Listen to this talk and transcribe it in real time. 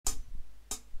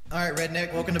All right,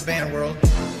 redneck, welcome to Band World.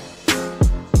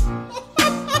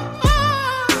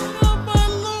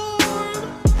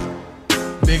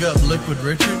 Big up Liquid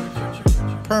Richard.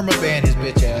 Perma-ban his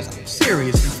bitch ass.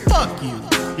 Seriously, fuck you.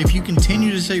 If you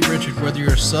continue to say Richard, whether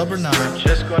you're a sub or not, I'm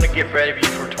just going to get rid of you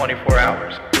for 24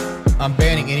 hours. I'm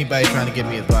banning anybody trying to give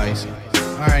me advice.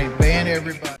 All right, ban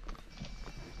everybody.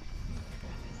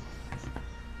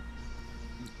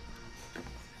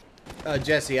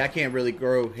 Jesse, I can't really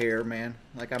grow hair, man.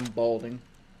 Like, I'm balding.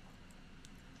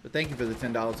 But thank you for the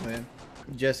 $10, man.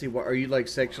 Jesse, what, are you, like,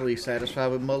 sexually satisfied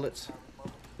with mullets?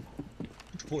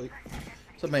 Wait.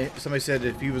 Somebody said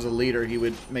if he was a leader, he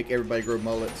would make everybody grow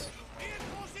mullets.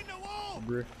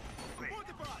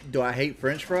 Do I hate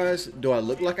French fries? Do I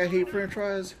look like I hate French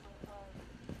fries?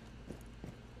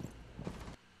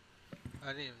 I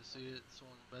didn't even see it.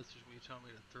 Someone messaged me telling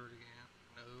me to throw it again.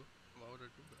 No. Why would I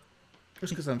do that?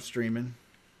 Just because I'm streaming.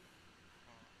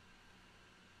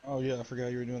 Oh yeah, I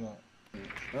forgot you were doing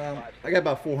that. I got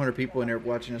about 400 people in there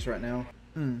watching us right now.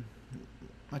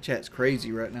 My chat's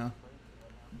crazy right now.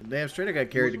 Damn straight I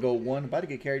got carried to gold 1. About to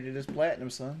get carried to this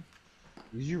platinum, son.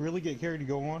 Did you really get carried to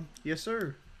go on? Yes,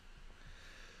 sir.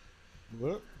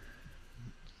 What?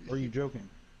 Or are you joking?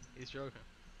 He's joking.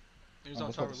 He was I on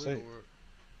was top about of to say. legal work.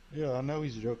 Yeah, I know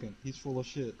he's joking. He's full of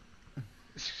shit.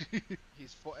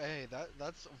 He's full. Hey,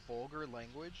 that's vulgar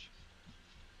language.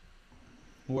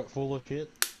 What, full of shit?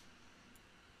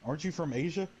 Aren't you from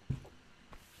Asia?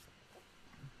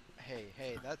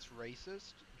 Hey, that's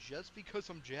racist. Just because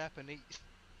I'm Japanese.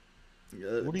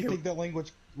 What do you think that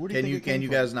language? What do Can you you think it came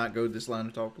from? guys not go this line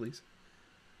of talk, please?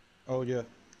 Oh yeah.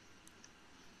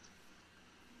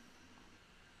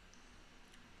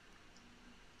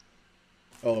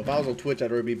 Oh, if I was on Twitch,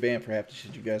 I'd already be banned for half the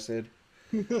shit you guys said.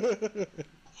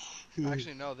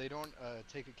 Actually, no, they don't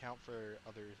take account for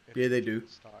other. Yeah, they do.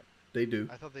 Stock. They do.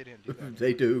 I thought they didn't do that.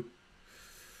 They do.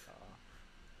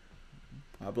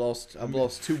 I've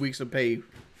lost 2 weeks of pay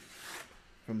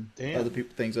from Damn.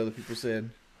 things other people said.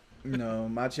 No,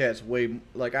 my chat's way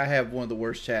like I have one of the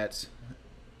worst chats,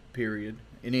 period,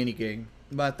 in any game.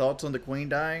 My thoughts on the Queen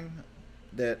dying.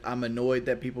 That I'm annoyed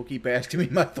that people keep asking me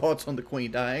my thoughts on the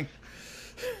Queen dying.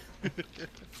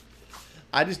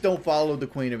 I just don't follow the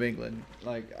Queen of England.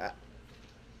 Like,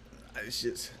 it's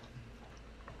just.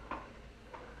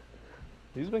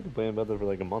 He's been complaining about that for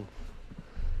like a month.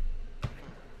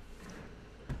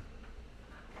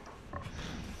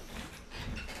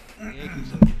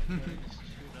 Yankees up 2-0.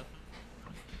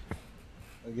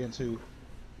 Against who?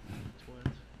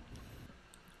 Twins.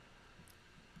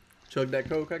 Chug that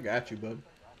Coke, I got you, bud.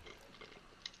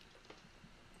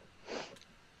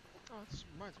 Oh, this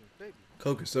reminds me of baby.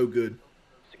 Coke is so good.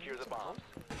 Secure the bombs.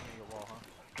 Wall,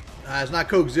 huh? It's not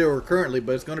Coke Zero currently,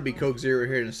 but it's going to be Coke Zero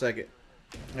here in a second.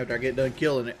 After I get done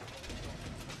killing it.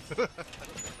 Is that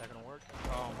gonna work?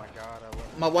 Oh my god, I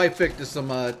love. My wife picked us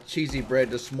some cheesy bread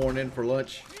this morning for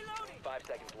lunch 5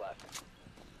 seconds left.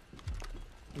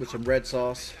 with some red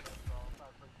sauce.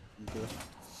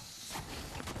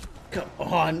 Come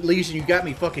on, Legion, you got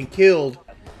me fucking killed.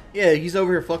 Yeah, he's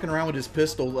over here fucking around with his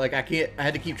pistol. Like, I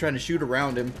had to keep trying to shoot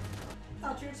around him.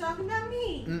 Thought you were talking about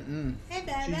me. Mm-mm. Hey,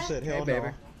 She baby. said, Hey, "Hell baby.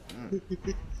 no."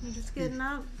 You just getting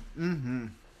up? Mm-hmm.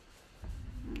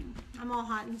 I'm all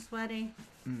hot and sweaty.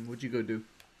 What'd you go do?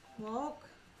 Walk.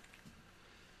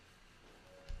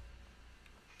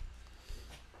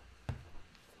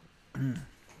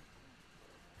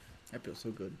 That feels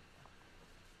so good.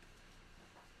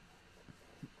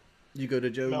 You go to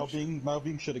Joe's?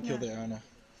 Malving should have killed Anna.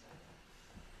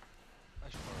 I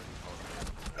should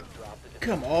already call it.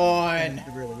 Come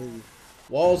on!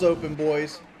 Walls open,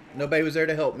 boys. Nobody was there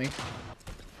to help me.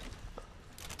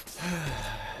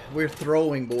 We're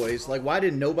throwing, boys. Like, why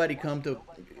did nobody come to...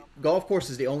 Golf course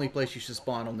is the only place you should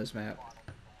spawn on this map.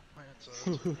 My hands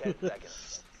up. 10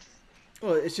 seconds.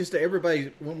 Well, it's just that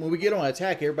everybody... When we get on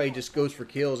attack, everybody just goes for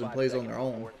kills and 5 plays on seconds their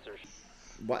own. before insertion.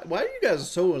 Why are you guys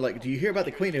so, like... Do you hear about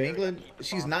the Queen of England?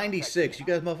 She's 96. You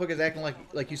guys motherfuckers acting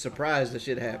like you surprised that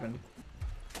shit happened.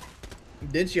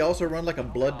 Didn't she also run like a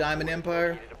blood diamond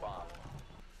empire? Located a bomb.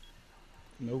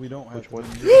 No, we don't have. Which one?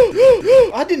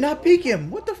 I did not peek him.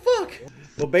 What the fuck?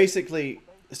 Well, basically,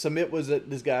 Samit was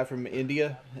this guy from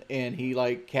India, and he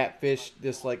like catfished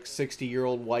this like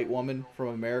 60-year-old white woman from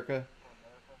America,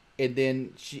 and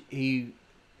then she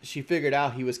figured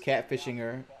out he was catfishing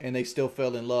her, and they still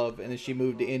fell in love, and then she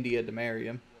moved to India to marry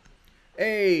him.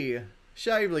 Hey,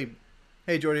 Shively.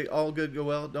 Hey, Jordy, all good, go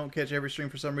well. Don't catch every stream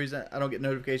for some reason. I don't get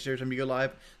notifications every time you go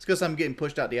live. It's because I'm getting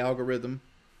pushed out the algorithm.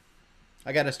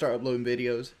 I got to start uploading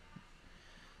videos.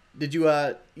 Did you,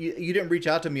 you didn't reach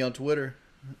out to me on Twitter.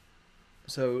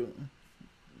 So,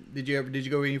 Did you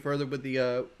go any further with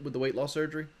the weight loss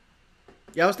surgery?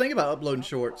 Yeah, I was thinking about uploading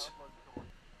shorts.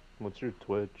 What's your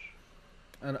Twitch?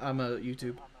 I'm a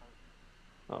YouTube.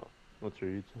 Oh, what's your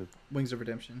YouTube? Wings of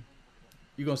Redemption.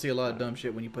 You're gonna see a lot of dumb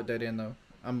shit when you put that in, though.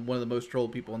 I'm one of the most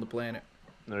trolled people on the planet.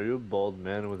 Are you a bald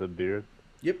man with a beard?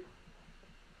 Yep.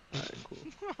 Alright, cool.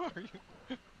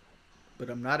 But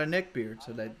I'm not a neck beard,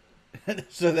 so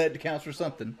that counts for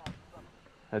something.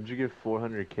 How'd you get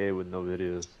 400K with no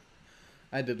videos?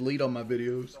 I had to delete all my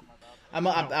videos. I'm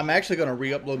actually gonna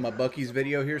re-upload my Bucky's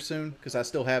video here soon because I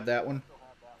still have that one,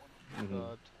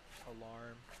 Alarm.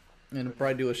 and I'll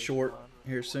probably do a short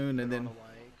here soon, and Put on then a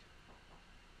like.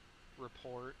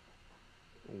 Report.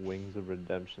 Wings of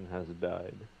Redemption has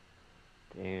died.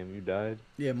 Damn, you died?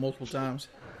 yeah, multiple times.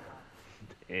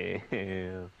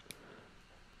 Damn.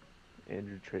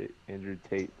 Andrew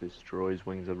Tate destroys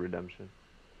Wings of Redemption.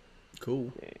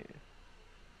 Cool. Damn.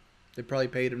 They probably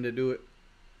paid him to do it.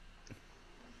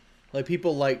 Like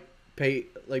people pay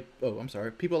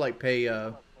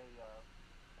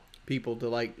people to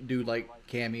like do like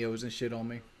cameos and shit on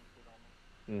me.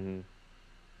 Mhm.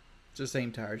 It's the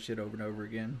same tired shit over and over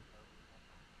again.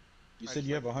 You said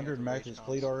you have 100 matches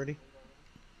played already?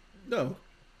 No,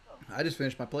 I just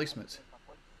finished my placements.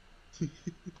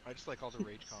 I just like all the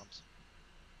rage comps.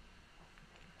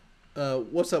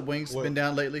 What's up, Wings? What? Been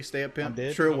down lately? Stay up, I'm pimp.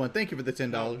 dead. True one. Thank you for the $10.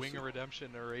 No, Wing of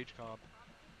Redemption or rage comp.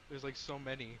 There's like so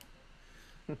many.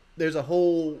 There's a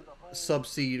whole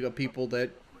subseed of people that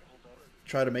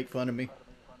try to make fun of me.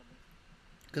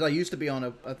 Because I used to be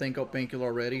on a thing called Painkiller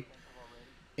already.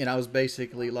 And I was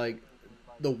basically like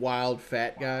the wild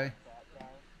fat guy.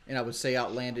 And I would say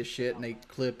outlandish shit and they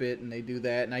clip it and they do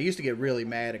that. And I used to get really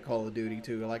mad at Call of Duty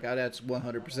too. Like, that's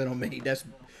 100% on me.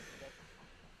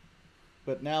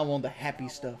 But now I'm on the happy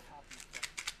stuff.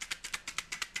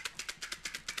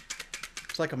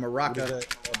 It's like a What is maraca.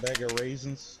 that? A bag of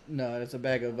raisins? No, it's a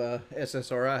bag of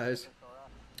SSRIs.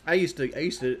 I used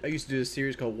to do a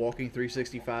series called Walking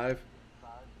 365,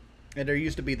 and there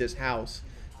used to be this house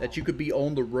that you could be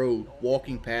on the road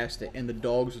walking past it, and the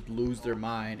dogs would lose their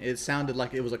mind. It sounded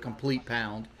like it was a complete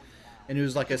pound, and it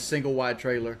was like a single wide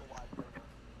trailer.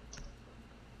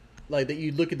 Like that,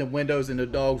 you'd look at the windows, and the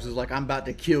dogs was like, "I'm about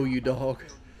to kill you, dog."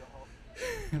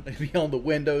 They'd be on the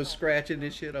windows scratching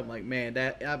and shit. I'm like, man,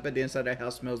 I bet the inside of that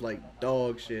house smells like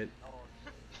dog shit.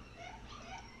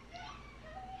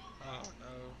 Oh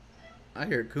no. I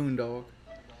hear a coon dog.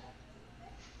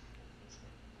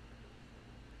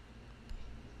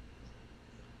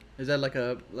 Is that like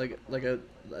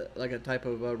a type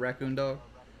of raccoon dog?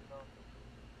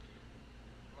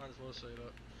 Might as well say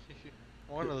that.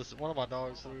 One of my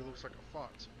dogs literally looks like a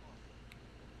fox.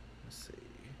 Let's see.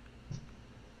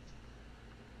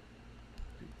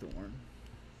 Big Thorn.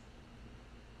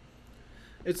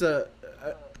 It's a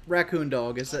raccoon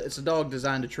dog. It's a dog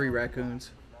designed to tree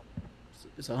raccoons.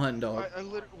 It's a hunting dog. I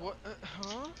literally what?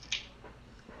 Huh?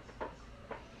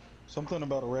 Something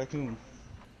about a raccoon.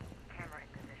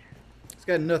 It's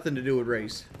got nothing to do with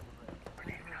race.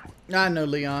 I know,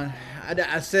 Leon.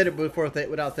 I said it before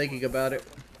without thinking about it.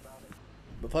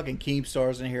 But fucking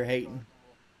Keemstar's in here hating.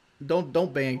 Don't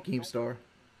ban Keemstar.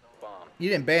 You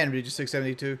didn't ban him, did you,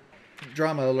 672?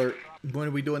 Drama alert. When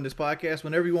are we doing this podcast?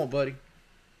 Whenever you want, buddy.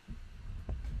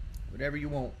 Whenever you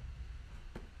want.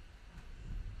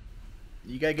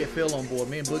 You gotta get Phil on board.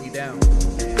 Me and Boogie down.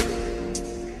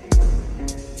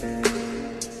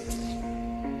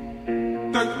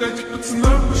 Так дайте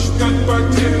пацанам посчитать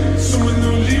потери. Суммы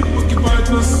нули погибают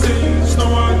на сцене.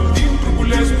 Снова один,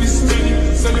 прогуляюсь без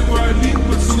тени. Заливаю лик,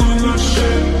 поцелуй на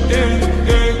шею. Эй,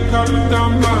 эй, карты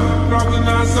там бар. Правый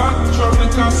назад, черный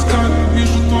каскад.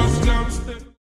 Вижу твой взгляд.